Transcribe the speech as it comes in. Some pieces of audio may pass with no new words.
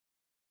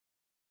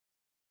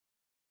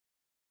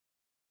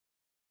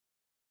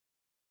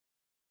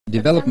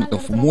Development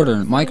of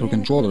modern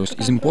microcontrollers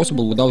is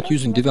impossible without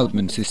using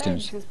development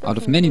systems. Out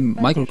of many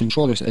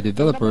microcontrollers, a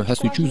developer has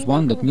to choose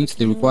one that meets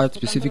the required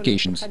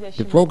specifications.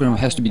 The program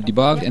has to be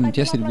debugged and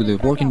tested with a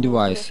working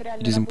device.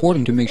 It is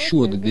important to make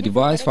sure that the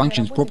device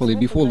functions properly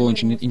before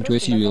launching it into a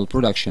serial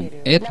production.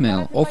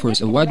 Atmel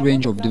offers a wide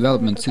range of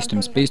development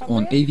systems based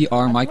on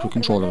AVR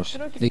microcontrollers.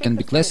 They can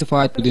be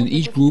classified within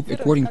each group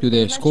according to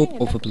their scope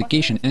of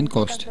application and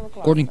cost.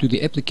 According to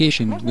the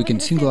application, we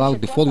can single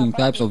out the following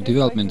types of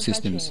development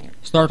systems.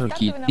 Starter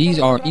kit. These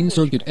are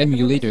in-circuit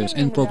emulators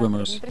and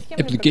programmers.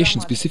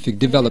 Application-specific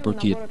developer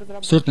kit.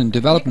 Certain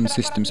development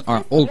systems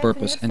are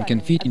all-purpose and can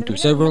fit into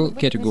several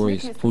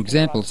categories. For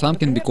example, some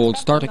can be called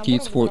starter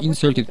kits for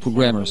in-circuit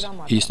programmers.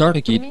 A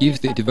starter kit gives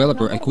the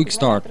developer a quick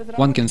start.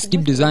 One can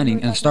skip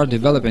designing and start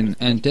developing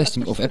and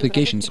testing of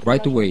applications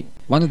right away.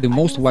 One of the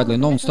most widely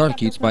known starter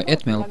kits by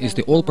Atmel is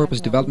the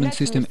all-purpose development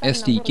system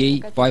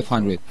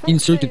STK500.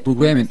 In-circuit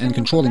programming and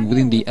controlling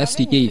within the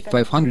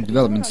STK500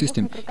 development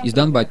system is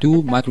done by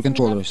two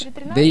microcontrollers.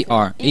 They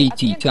are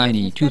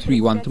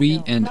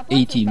AT-Tiny2313 and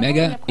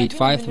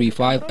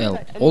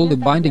AT-Mega8535L. All the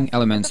binding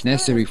elements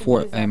necessary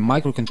for a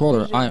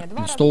microcontroller are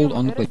installed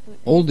on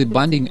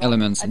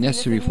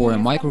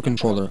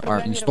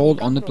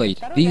the plate.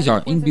 These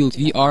are inbuilt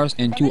VRs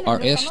and two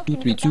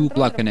RS-232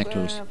 plug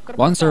connectors.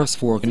 One serves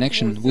for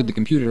connection with the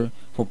computer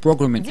for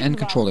programming and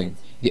controlling.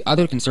 The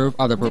other can serve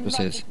other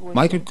purposes.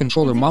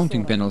 Microcontroller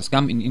mounting panels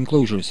come in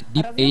enclosures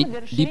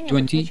DIP8,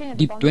 DIP20,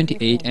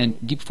 DIP28 and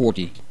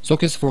DIP40.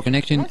 Sockets for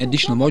connecting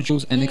additional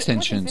modules and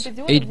extensions.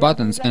 8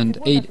 buttons and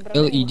 8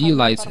 LED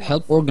lights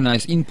help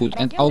organize input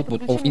and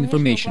output of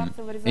information.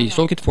 A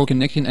socket for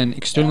connecting an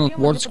external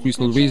quartz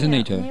crystal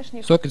resonator.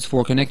 Sockets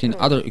for connecting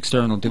other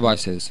external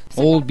devices.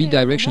 All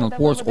bidirectional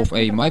ports of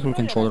a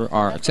microcontroller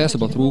are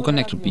accessible through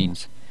connector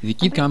pins. The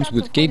kit comes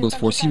with cables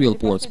for serial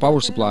ports,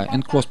 power supply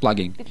and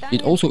cross-plugging.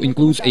 It also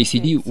includes a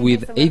CD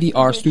with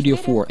AVR Studio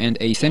 4 and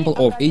a sample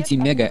of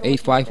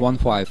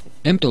AT-Mega8515.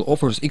 Atmel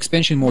offers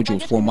expansion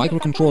modules for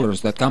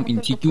microcontrollers that come in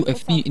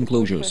TQFP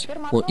enclosures.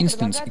 For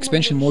instance,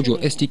 expansion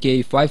module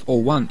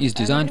STK500 is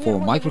designed for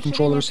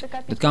microcontrollers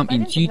that come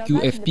in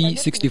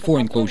TQFP64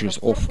 enclosures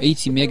of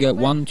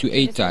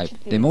AT-Mega128 type.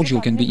 The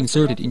module can be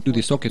inserted into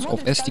the sockets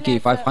of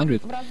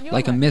STK500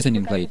 like a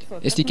mezzanine plate.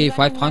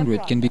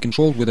 STK500 can be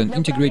controlled with an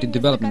integrated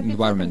development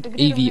environment,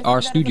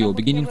 AVR Studio,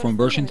 beginning from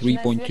version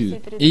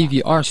 3.2.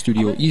 AVR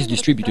Studio is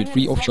distributed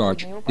free of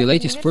charge. The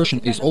latest version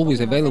is always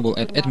available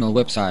at Atmel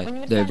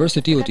website. The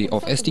versatility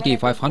of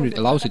STK500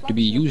 allows it to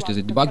be used as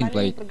a debugging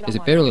plate, as a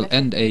parallel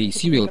and a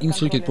serial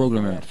in-circuit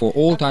programmer for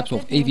all types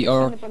of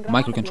AVR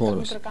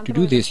microcontrollers. To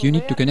do this, you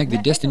need to connect the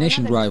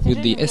destination drive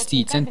with the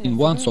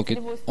ST10-in-1 socket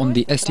on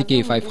the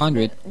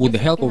STK500 with the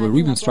help of a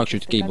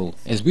ribbon-structured cable.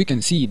 As we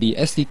can see, the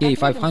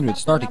STK500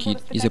 starter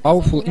kit is a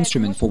powerful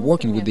instrument for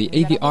working with the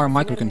AVR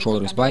microcontrollers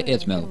by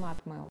Atmel.